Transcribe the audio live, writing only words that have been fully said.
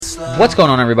What's going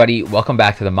on, everybody? Welcome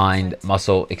back to the Mind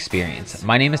Muscle Experience.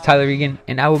 My name is Tyler Regan,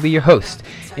 and I will be your host.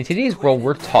 In today's world,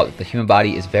 we're taught that the human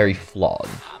body is very flawed,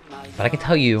 but I can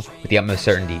tell you with the utmost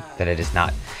certainty that it is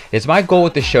not. It's my goal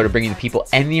with this show to bring you the people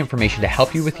and the information to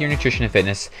help you with your nutrition and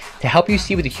fitness, to help you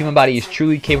see what the human body is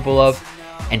truly capable of,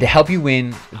 and to help you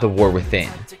win the war within,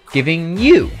 giving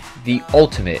you the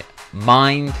ultimate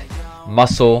mind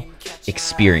muscle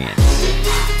experience.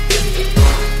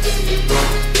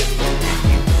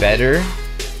 Better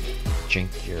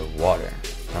drink your water.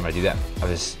 I'm gonna do that.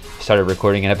 I started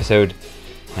recording an episode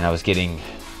and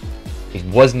it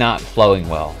was not flowing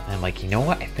well. And I'm like, you know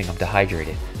what? I think I'm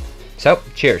dehydrated. So,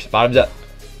 cheers. Bottoms up.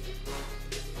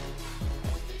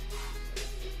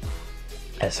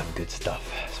 That's some good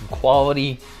stuff. Some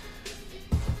quality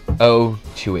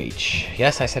O2H.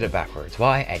 Yes, I said it backwards.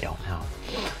 Why? I don't know.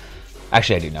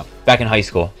 Actually, I do know. Back in high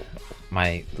school,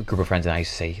 my group of friends and I used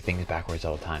to say things backwards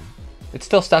all the time. It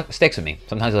still sticks with me.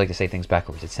 Sometimes I like to say things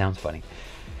backwards. It sounds funny.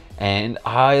 And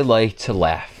I like to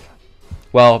laugh.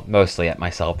 Well, mostly at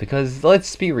myself, because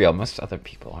let's be real, most other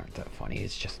people aren't that funny.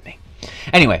 It's just me.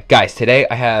 Anyway, guys, today's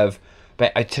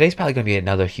probably going to be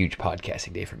another huge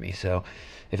podcasting day for me. So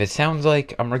if it sounds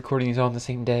like I'm recording these all on the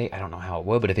same day, I don't know how it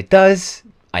will, but if it does,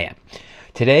 I am.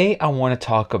 Today, I want to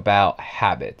talk about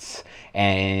habits.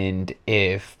 And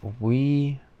I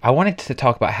wanted to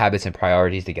talk about habits and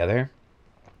priorities together,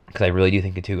 because I really do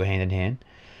think the two go hand in hand.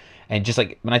 And just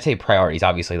like when I say priorities,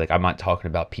 obviously, like I'm not talking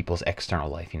about people's external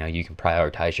life. You know, you can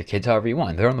prioritize your kids however you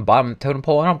want. They're on the bottom of the totem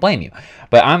pole. I don't blame you.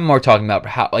 But I'm more talking about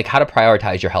how to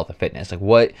prioritize your health and fitness. Like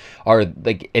what are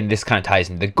and this kind of ties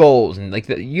into the goals, and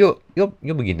you'll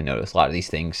begin to notice a lot of these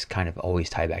things kind of always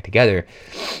tie back together.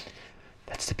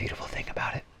 That's the beautiful thing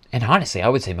about it. And honestly, I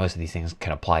would say most of these things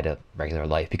can apply to regular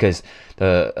life, because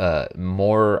the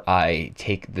more I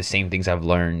take the same things I've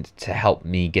learned to help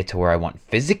me get to where I want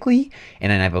physically,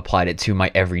 and then I've applied it to my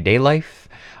everyday life,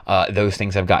 those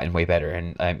things have gotten way better.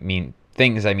 And I mean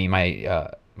my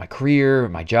career,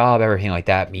 my job, everything like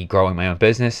that, me growing my own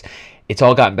business, it's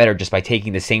all gotten better just by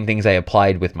taking the same things I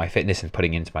applied with my fitness and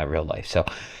putting it into my real life. So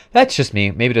that's just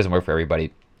me. Maybe it doesn't work for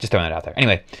everybody. Just throwing that out there.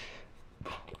 Anyway,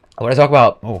 I want to talk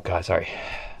about... Oh, God, sorry.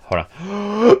 Hold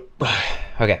on.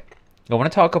 Okay. I want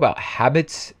to talk about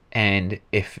habits, and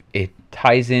if it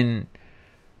ties in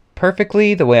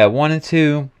perfectly the way I wanted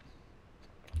to,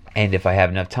 and if I have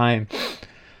enough time,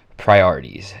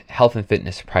 priorities, health and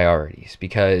fitness priorities,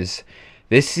 because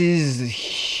this is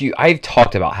huge. I've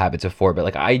talked about habits before,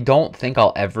 but I don't think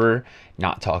I'll ever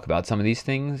not talk about some of these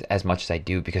things as much as I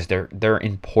do, because they're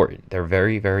important. They're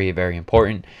very, very, very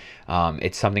important.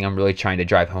 It's something I'm really trying to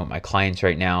drive home with my clients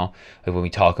right now. Like when we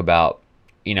talk about,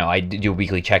 I do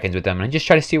weekly check-ins with them, and I just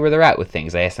try to see where they're at with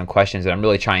things. I ask them questions, and I'm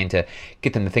really trying to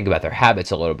get them to think about their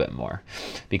habits a little bit more,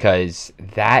 because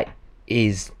that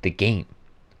is the game.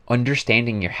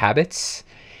 Understanding your habits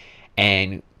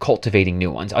and cultivating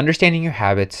new ones. Understanding your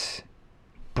habits,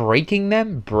 breaking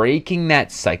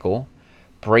that cycle,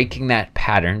 breaking that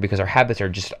pattern, because our habits are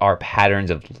just our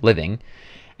patterns of living,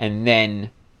 and then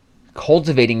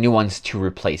cultivating new ones to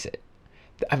replace it.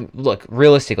 I mean, look,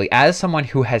 realistically, as someone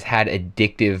who has had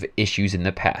addictive issues in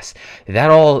the past,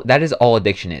 that is all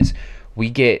addiction is.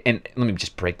 And let me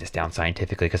just break this down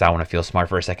scientifically, because I want to feel smart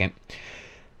for a second.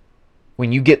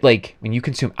 When you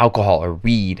consume alcohol or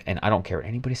weed, and I don't care what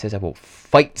anybody says, I will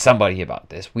fight somebody about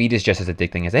this. Weed is just as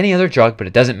addicting as any other drug, but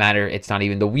it doesn't matter. It's not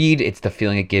even the weed, it's the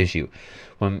feeling it gives you.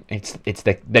 When it's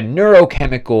the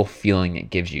neurochemical feeling it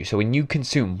gives you. So when you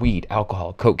consume weed,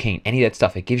 alcohol, cocaine, any of that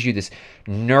stuff, it gives you this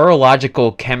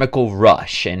neurological chemical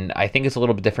rush. And I think it's a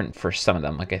little bit different for some of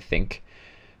them. I think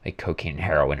cocaine and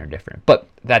heroin are different, but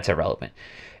that's irrelevant.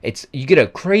 You get a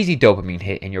crazy dopamine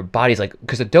hit, and your body's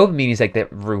because the dopamine is like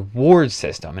that reward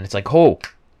system, and it's like, oh,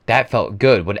 that felt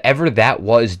good. Whatever that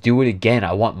was, do it again.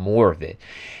 I want more of it.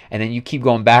 And then you keep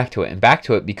going back to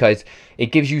it because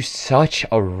it gives you such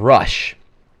a rush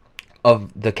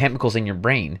of the chemicals in your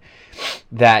brain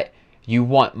that you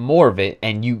want more of it,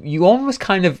 and you almost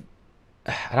kind of,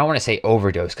 I don't want to say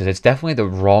overdose, because it's definitely the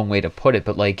wrong way to put it,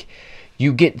 but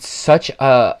you get such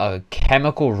a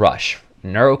chemical rush,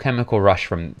 neurochemical rush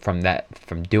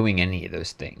from doing any of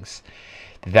those things,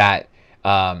 that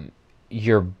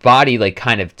your body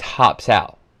kind of tops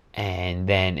out. And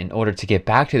then in order to get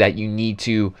back to that, you need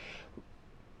to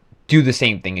do the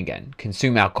same thing again.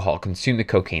 Consume alcohol, consume the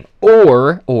cocaine,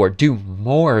 or do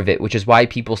more of it, which is why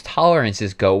people's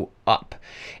tolerances go up.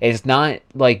 It's not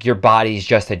like your body's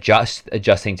just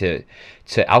adjusting to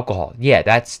alcohol. Yeah,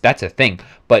 that's a thing,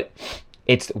 but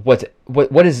it's what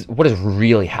is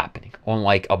really happening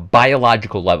on a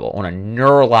biological level, on a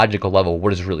neurological level.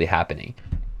 What is really happening?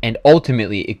 And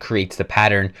ultimately, it creates the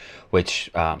pattern,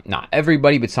 which not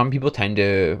everybody, but some people tend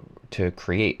to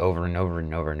create over and over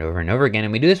and over and over and over again.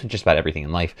 And we do this with just about everything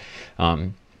in life.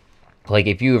 Like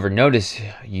if you ever notice,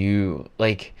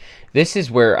 this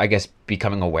is where I guess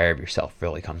becoming aware of yourself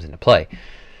really comes into play.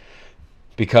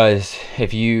 Because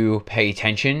if you pay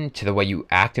attention to the way you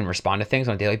act and respond to things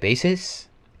on a daily basis,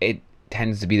 it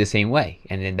tends to be the same way.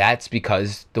 And then that's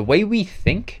because the way we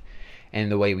think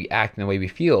and the way we act and the way we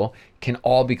feel can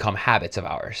all become habits of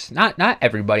ours. Not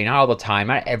everybody, not all the time,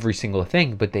 not every single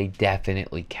thing, but they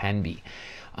definitely can be.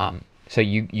 So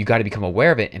you got to become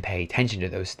aware of it and pay attention to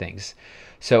those things.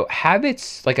 So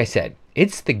habits, like I said,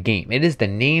 it's the game. It is the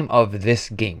name of this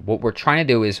game. What we're trying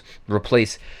to do is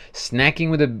replace snacking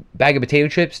with a bag of potato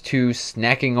chips to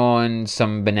snacking on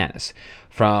some bananas.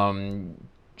 From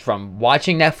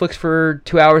watching Netflix for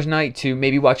 2 hours a night to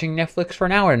maybe watching Netflix for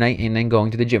an hour a night and then going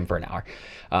to the gym for an hour.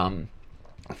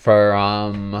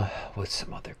 What's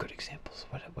some other good examples?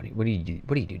 What do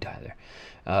you do, Tyler?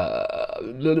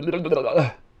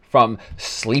 From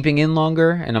sleeping in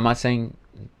longer, and I'm not saying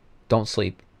don't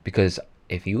sleep, because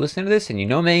if you listen to this and you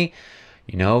know me,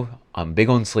 you know I'm big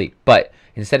on sleep. But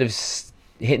instead of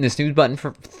hitting the snooze button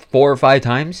for 4 or 5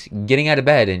 times, getting out of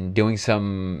bed and doing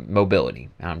some mobility.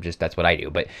 That's what I do.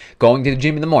 But going to the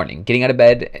gym in the morning, getting out of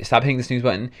bed, stop hitting the snooze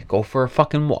button, go for a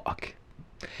fucking walk.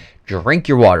 Drink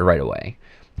your water right away.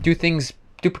 Do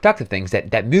productive things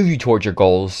that move you towards your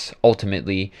goals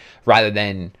ultimately, rather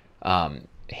than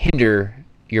hinder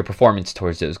your performance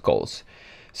towards those goals.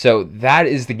 So that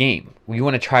is the game. We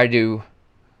want to try to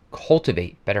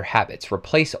cultivate better habits,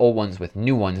 replace old ones with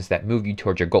new ones that move you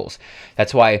towards your goals.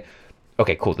 That's why,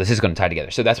 okay, cool, this is going to tie together.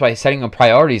 So that's why setting a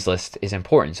priorities list is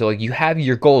important. So like you have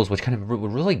your goals, which kind of will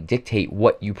really dictate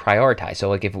what you prioritize. So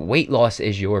like if weight loss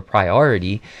is your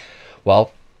priority,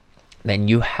 well, then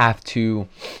you have to,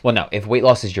 if weight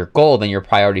loss is your goal, then your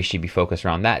priority should be focused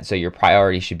around that. So your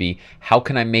priority should be, how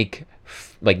can I make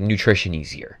nutrition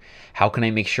easier? How can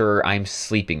I make sure I'm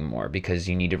sleeping more because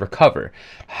you need to recover?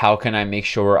 How can I make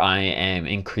sure I am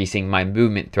increasing my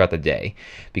movement throughout the day?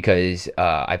 Because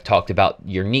I've talked about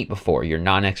your NEAT before, your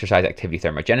non-exercise activity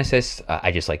thermogenesis.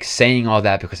 I just like saying all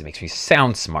that because it makes me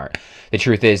sound smart. The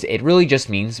truth is, it really just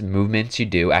means movements you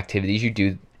do, activities you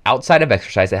do outside of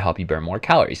exercise that help you burn more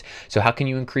calories. So how can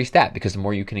you increase that? Because the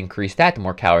more you can increase that, the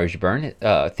more calories you burn,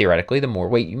 theoretically, the more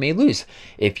weight you may lose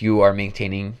if you are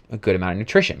maintaining a good amount of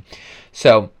nutrition.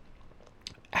 So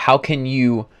how can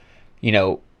you,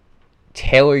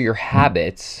 tailor your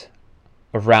habits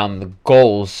around the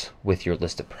goals with your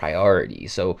list of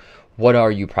priorities? So what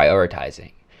are you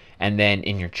prioritizing? And then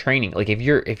in your training, like if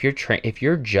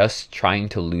you're just trying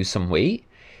to lose some weight,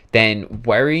 then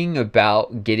worrying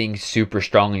about getting super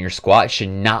strong in your squat should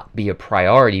not be a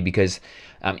priority, because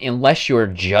unless you're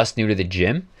just new to the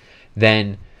gym,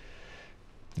 then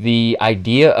the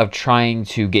idea of trying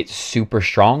to get super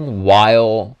strong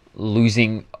while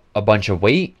losing a bunch of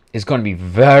weight is going to be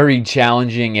very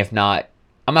challenging, if not,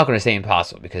 I'm not going to say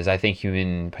impossible, because I think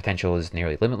human potential is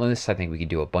nearly limitless. I think we can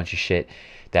do a bunch of shit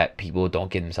that people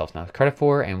don't give themselves enough credit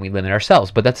for, and we limit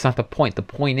ourselves. But that's not the point. The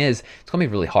point is, it's going to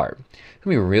be really hard. It's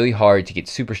going to be really hard to get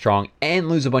super strong and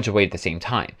lose a bunch of weight at the same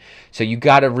time. So you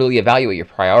got to really evaluate your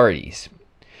priorities.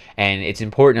 And it's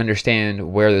important to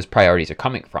understand where those priorities are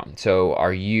coming from. So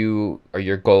are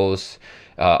your goals,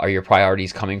 are your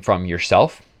priorities coming from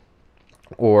yourself?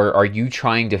 Or are you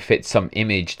trying to fit some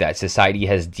image that society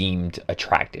has deemed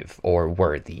attractive or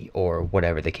worthy or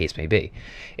whatever the case may be?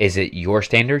 Is it your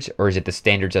standards, or is it the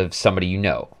standards of somebody you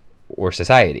know or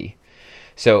society?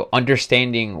 So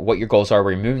understanding what your goals are,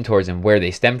 where you're moving towards, and where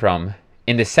they stem from,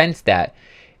 in the sense that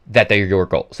they're your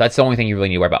goals. That's the only thing you really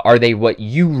need to worry about. Are they what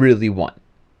you really want?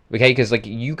 Okay, because like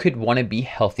you could want to be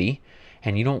healthy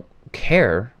and you don't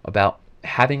care about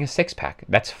having a six-pack.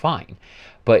 That's fine.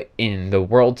 But in the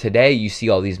world today, you see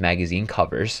all these magazine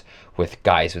covers with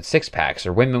guys with six-packs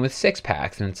or women with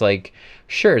six-packs. And it's like,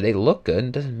 sure, they look good.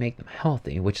 It doesn't make them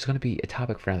healthy, which is going to be a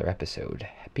topic for another episode.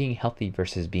 Being healthy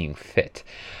versus being fit.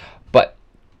 But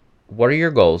what are your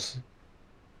goals?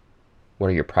 What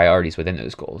are your priorities within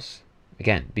those goals?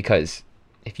 Again, because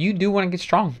if you do want to get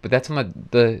strong, but that's on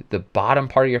the bottom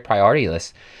part of your priority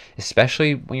list,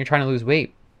 especially when you're trying to lose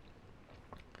weight,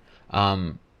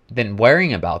 then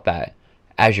worrying about that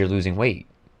as you're losing weight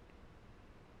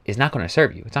is not going to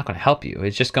serve you. It's not going to help you.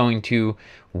 It's just going to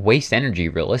waste energy,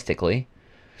 realistically.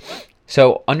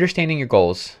 So understanding your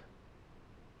goals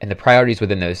and the priorities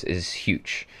within those is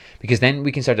huge, because then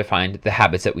we can start to find the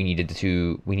habits that we need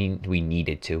to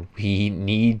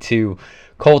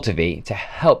cultivate to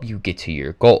help you get to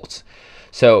your goals.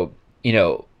 So,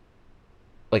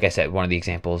 like I said, one of the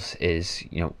examples is,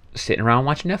 sitting around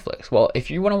watching Netflix. Well,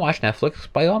 if you want to watch Netflix,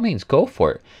 by all means, go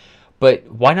for it. But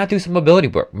why not do some mobility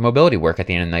work at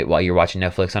the end of the night while you're watching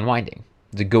Netflix unwinding?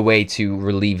 It's a good way to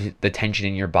relieve the tension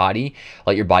in your body,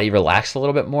 let your body relax a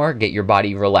little bit more, get your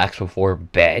body relaxed before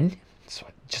bed. So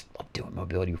I just love doing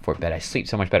mobility before bed. I sleep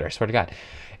so much better, I swear to God.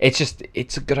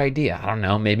 It's a good idea. I don't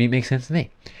know, maybe it makes sense to me.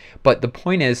 But the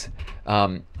point is,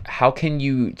 how can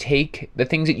you take the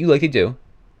things that you like to do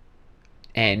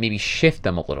and maybe shift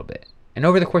them a little bit, and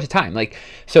over the course of time,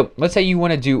 so let's say you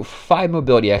want to do 5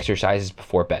 mobility exercises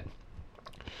before bed,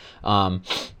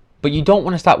 but you don't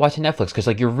want to stop watching Netflix because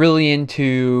you're really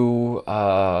into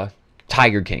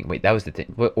Tiger King. Wait, that was the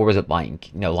thing, or was it Lion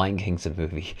King? No, Lion King's a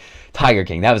movie. Tiger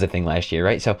King, that was the thing last year,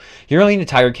 right? So you're really into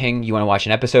Tiger King, you want to watch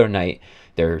an episode a night.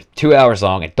 They're 2 hours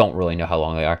long. I don't really know how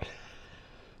long they are.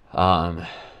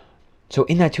 So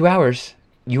in that 2 hours,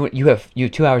 you have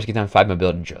 2 hours to get done 5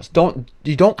 mobility drills.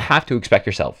 You don't have to expect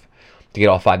yourself to get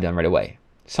all 5 done right away.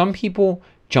 Some people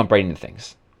jump right into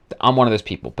things. I'm one of those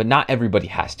people, but not everybody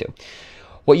has to.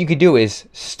 What you could do is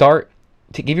start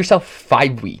to give yourself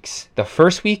 5 weeks. The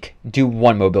first week, do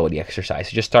 1 mobility exercise.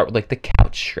 So just start with the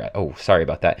couch stretch. Oh, sorry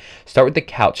about that. Start with the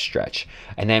couch stretch.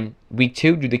 And then week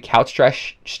 2, do the couch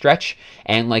stretch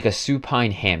and a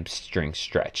supine hamstring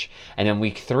stretch. And then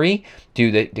week 3,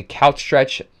 do the couch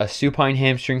stretch, a supine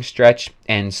hamstring stretch,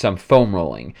 and some foam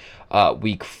rolling.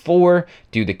 Week 4,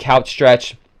 do the couch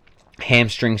stretch,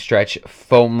 hamstring stretch,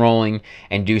 foam rolling,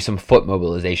 and do some foot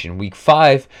mobilization. Week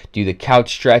 5, do the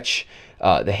couch stretch,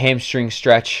 the hamstring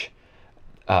stretch,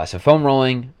 some foam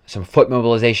rolling, some foot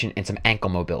mobilization, and some ankle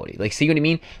mobility. See what I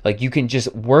mean? You can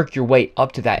just work your way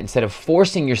up to that instead of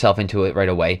forcing yourself into it right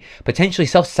away, potentially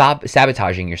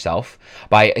self-sabotaging yourself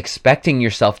by expecting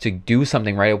yourself to do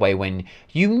something right away when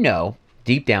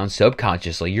deep down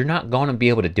subconsciously you're not going to be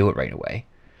able to do it right away.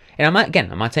 And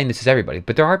I'm not saying this is everybody,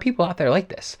 but there are people out there like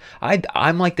this.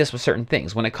 I'm like this with certain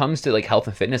things. When it comes to health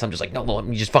and fitness, I'm just no, let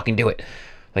me just fucking do it.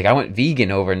 I went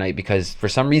vegan overnight because for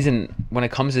some reason, when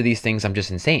it comes to these things, I'm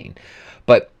just insane.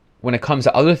 But when it comes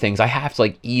to other things, I have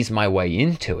to ease my way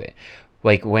into it.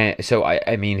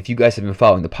 I mean, if you guys have been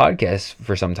following the podcast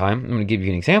for some time, I'm going to give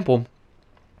you an example.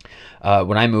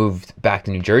 When I moved back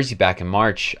to New Jersey back in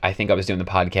March, I think I was doing the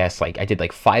podcast, I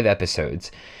did 5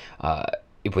 episodes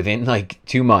within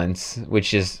 2 months,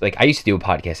 which is I used to do a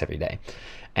podcast every day.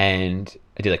 And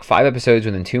I did 5 episodes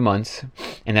within 2 months,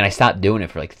 and then I stopped doing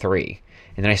it for 3.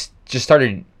 And then I just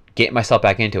started getting myself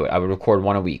back into it. I would record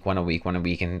 1 a week,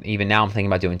 and even now I'm thinking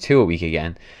about doing 2 a week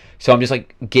again. So I'm just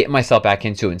getting myself back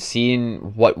into it and seeing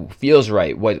what feels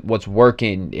right, what's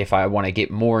working. If I want to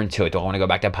get more into it, do I want to go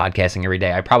back to podcasting every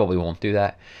day? I probably won't do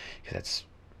that because that's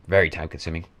very time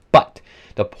consuming. But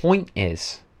the point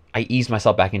is, I eased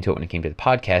myself back into it when it came to the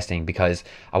podcasting because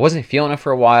I wasn't feeling it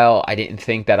for a while. I didn't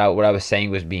think that what I was saying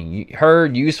was being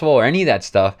heard, useful, or any of that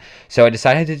stuff. So I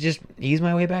decided to just ease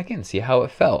my way back in, see how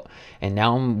it felt. And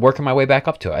now I'm working my way back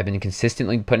up to it. I've been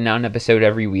consistently putting out an episode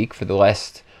every week for the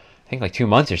last, I think 2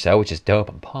 months or so, which is dope.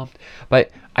 I'm pumped. But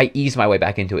I eased my way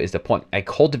back into it is the point. I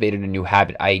cultivated a new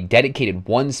habit. I dedicated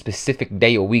 1 specific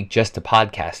day a week just to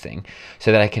podcasting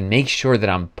so that I can make sure that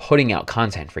I'm putting out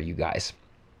content for you guys.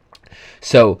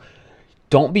 So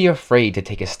don't be afraid to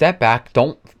take a step back.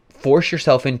 Don't force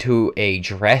yourself into a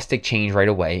drastic change right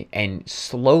away and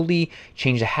slowly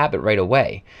change the habit right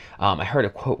away. I heard a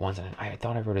quote once and I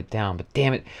thought I wrote it down, but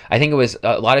damn it. I think it was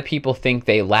a lot of people think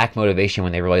they lack motivation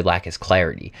when they really lack is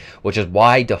clarity, which is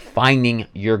why defining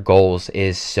your goals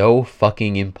is so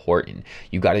fucking important.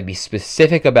 You got to be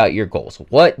specific about your goals.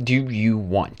 What do you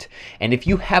want? And if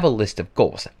you have a list of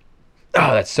goals,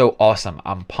 oh, that's so awesome.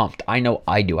 I'm pumped. I know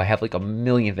I do. I have a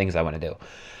million things I want to do.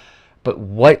 But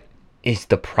what is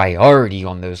the priority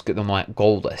on those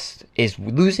goal list? Is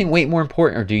losing weight more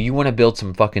important, or do you want to build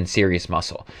some fucking serious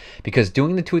muscle? Because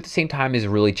doing the two at the same time is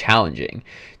really challenging.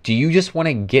 Do you just want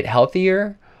to get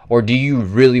healthier, or do you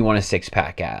really want a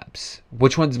 6-pack abs?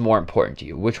 Which one's more important to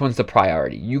you? Which one's the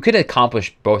priority? You could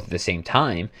accomplish both at the same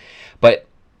time, but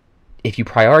if you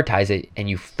prioritize it and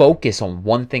you focus on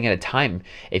one thing at a time,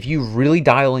 if you really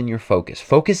dial in your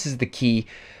focus is the key.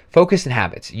 Focus and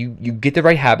habits. You get the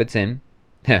right habits in.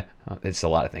 It's a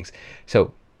lot of things.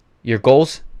 So your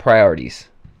goals, priorities.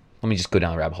 Let me just go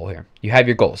down the rabbit hole here. You have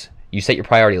your goals. You set your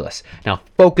priority list. Now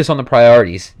focus on the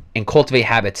priorities and cultivate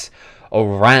habits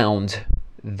around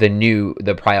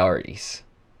the priorities.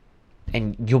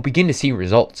 And you'll begin to see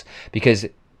results because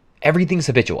everything's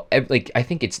habitual. I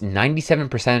think it's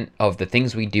 97% of the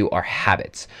things we do are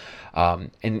habits.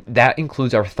 And that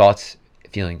includes our thoughts,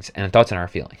 feelings, and thoughts and our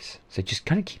feelings. So just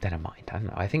kind of keep that in mind. I don't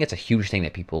know. I think it's a huge thing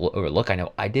that people overlook. I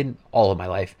know I did all of my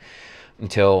life.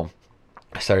 until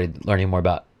I started learning more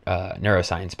about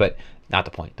neuroscience, but not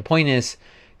the point. The point is,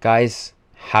 guys,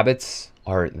 habits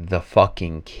are the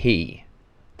fucking key.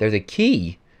 They're the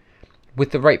key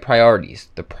with the right priorities,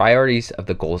 the priorities of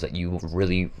the goals that you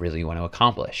really, really want to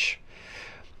accomplish.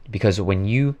 Because when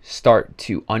you start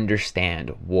to understand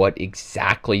what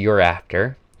exactly you're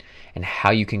after and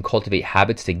how you can cultivate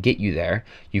habits to get you there,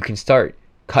 you can start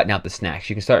cutting out the snacks.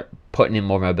 You can start putting in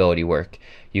more mobility work.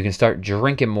 You can start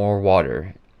drinking more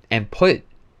water and put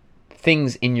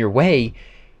things in your way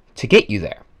to get you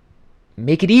there.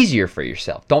 Make it easier for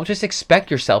yourself. Don't just expect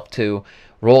yourself to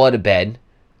roll out of bed.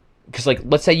 Because, like,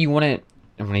 let's say you want to,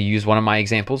 I'm going to use one of my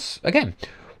examples again.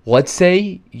 Let's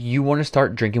say you want to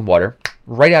start drinking water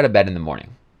right out of bed in the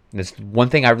morning. That's one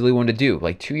thing I really wanted to do,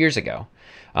 like 2 years ago.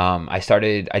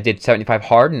 I did 75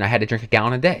 hard and I had to drink a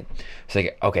gallon a day. It's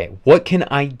like, okay, what can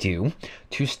I do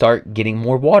to start getting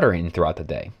more water in throughout the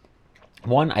day?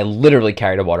 One, I literally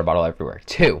carried a water bottle everywhere.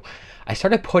 Two, I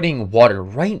started putting water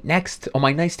right next on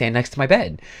my nightstand next to my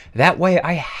bed. That way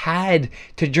I had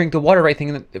to drink the water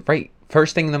right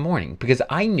first thing in the morning, because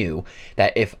I knew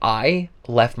that if I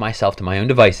left myself to my own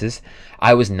devices,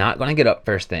 I was not going to get up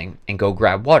first thing and go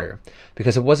grab water,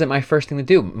 because it wasn't my first thing to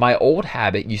do. My old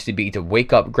habit used to be to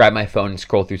wake up, grab my phone, and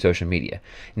scroll through social media.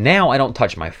 Now I don't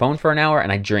touch my phone for an hour,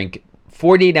 and I drink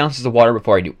 48 ounces of water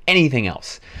before I do anything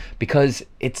else, because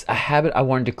it's a habit I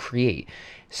wanted to create.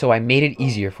 So I made it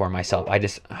easier for myself.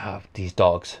 These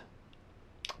dogs.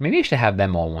 Maybe I should have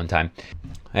them all one time.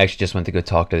 I actually just went to go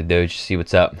talk to the Doge, see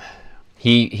what's up.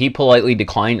 He politely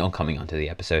declined on coming onto the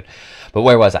episode. But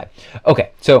where was I? Okay,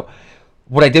 so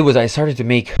what I did was I started to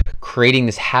make creating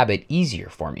this habit easier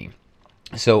for me.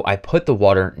 So I put the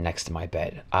water next to my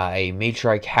bed. I made sure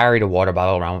I carried a water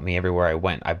bottle around with me everywhere I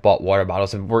went. I bought water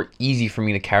bottles that were easy for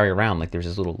me to carry around. Like there's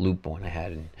this little loop one I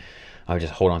had, and I would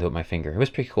just hold onto it with my finger. It was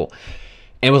pretty cool.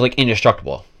 And it was like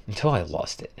indestructible until I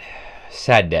lost it.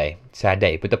 Sad day.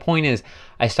 But the point is,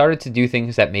 I started to do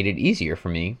things that made it easier for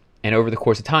me. And over the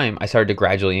course of time, I started to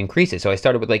gradually increase it. So I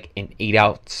started with like an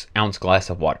 8-ounce glass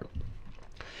of water.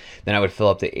 Then I would fill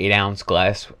up the 8-ounce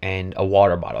glass and a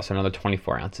water bottle, so another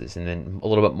 24 ounces, and then a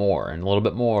little bit more, and a little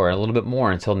bit more, and a little bit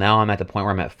more, until now I'm at the point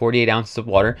where I'm at 48 ounces of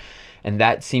water, and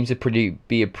that seems to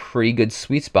be a pretty good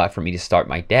sweet spot for me to start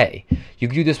my day. You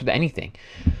can do this with anything.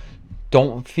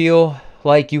 Don't feel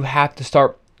like you have to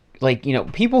start, like, you know,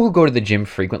 people who go to the gym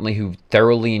frequently, who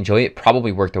thoroughly enjoy it,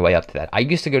 probably work their way up to that. I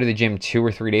used to go to the gym 2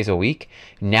 or 3 days a week.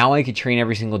 Now I could train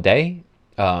every single day,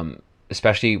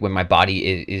 especially when my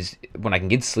body is when I can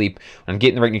get sleep, when I'm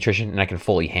getting the right nutrition, and I can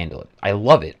fully handle it. I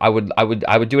love it. I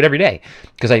would do it every day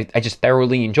because I just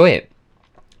thoroughly enjoy it.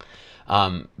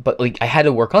 But like I had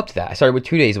to work up to that. I started with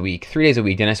 2 days a week, 3 days a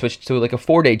week. Then I switched to like a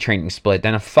 4-day training split,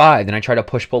 then a 5. Then I tried a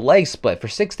push-pull leg split for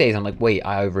 6 days. I'm like, wait,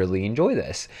 I really enjoy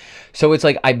this. So it's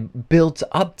like I built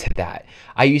up to that.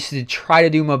 I used to try to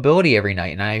do mobility every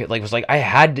night, and I was like, I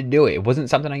had to do it. It wasn't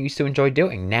something I used to enjoy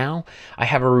doing. Now I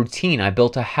have a routine. I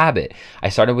built a habit. I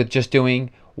started with just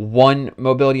doing 1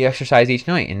 mobility exercise each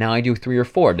night, and now I do 3 or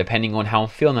 4, depending on how I'm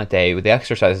feeling that day with the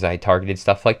exercises I targeted,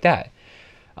 stuff like that.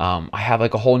 I have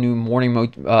like a whole new morning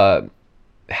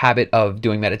habit of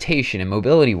doing meditation and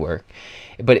mobility work,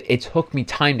 but it took me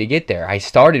time to get there. I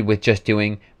started with just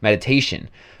doing meditation,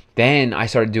 then I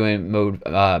started doing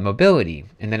mobility,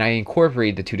 and then I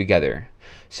incorporated the two together.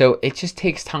 So it just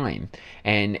takes time,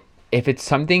 and if it's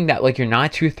something that like you're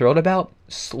not too thrilled about,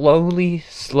 slowly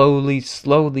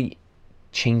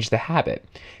change the habit.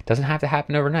 It doesn't have to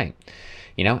happen overnight.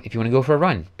 You know, if you want to go for a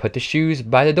run, put the shoes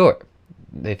by the door.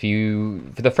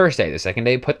 For the first day, the second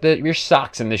day, put your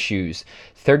socks in the shoes.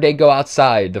 Third day, go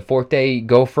outside. The fourth day,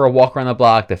 go for a walk around the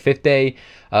block. The fifth day,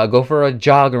 go for a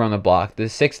jog around the block. The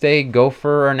sixth day, go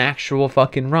for an actual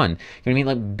fucking run. You know what I mean?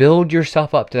 Like, build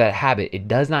yourself up to that habit. It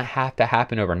does not have to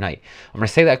happen overnight. I'm going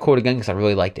to say that quote again because I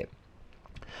really liked it.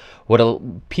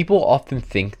 People often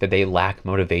think that they lack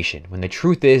motivation, when the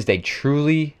truth is they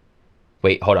truly...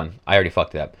 Wait, hold on. I already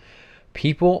fucked it up.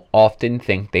 People often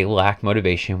think they lack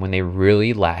motivation when they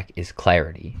really lack is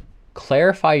clarity.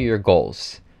 Clarify your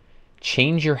goals.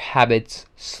 Change your habits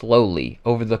slowly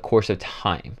over the course of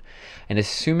time. And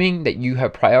assuming that you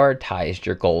have prioritized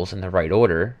your goals in the right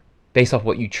order, based off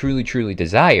what you truly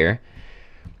desire,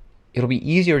 it'll be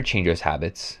easier to change those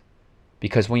habits,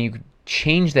 because when you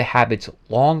change the habits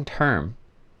long term,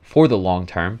 for the long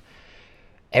term,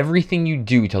 everything you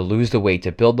do to lose the weight,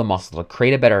 to build the muscle, to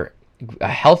create a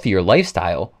healthier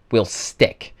lifestyle will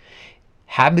stick.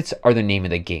 Habits are the name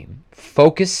of the game.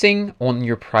 Focusing on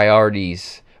your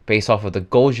priorities based off of the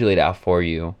goals you laid out for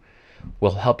you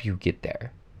will help you get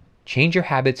there. Change your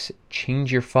habits,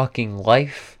 change your fucking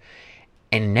life,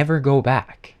 and never go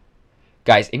back.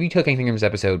 Guys, if you took anything from this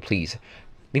episode, please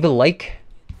leave a like.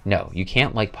 No, you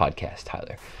can't like podcast,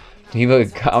 Tyler.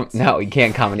 No, you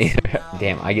can't comment either.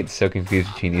 Damn, I get so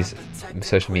confused between these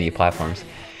social media platforms.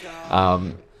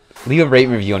 Leave a rate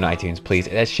and review on iTunes, please.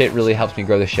 That shit really helps me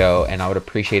grow the show, and I would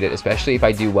appreciate it, especially if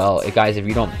I do well. Guys, if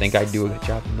you don't think I do a good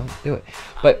job, then don't do it.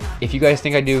 But if you guys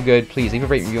think I do good, please leave a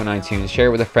rate and review on iTunes, share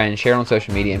it with a friend, share it on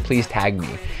social media, and please tag me.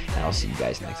 And I'll see you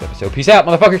guys in the next episode. Peace out,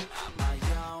 motherfuckers!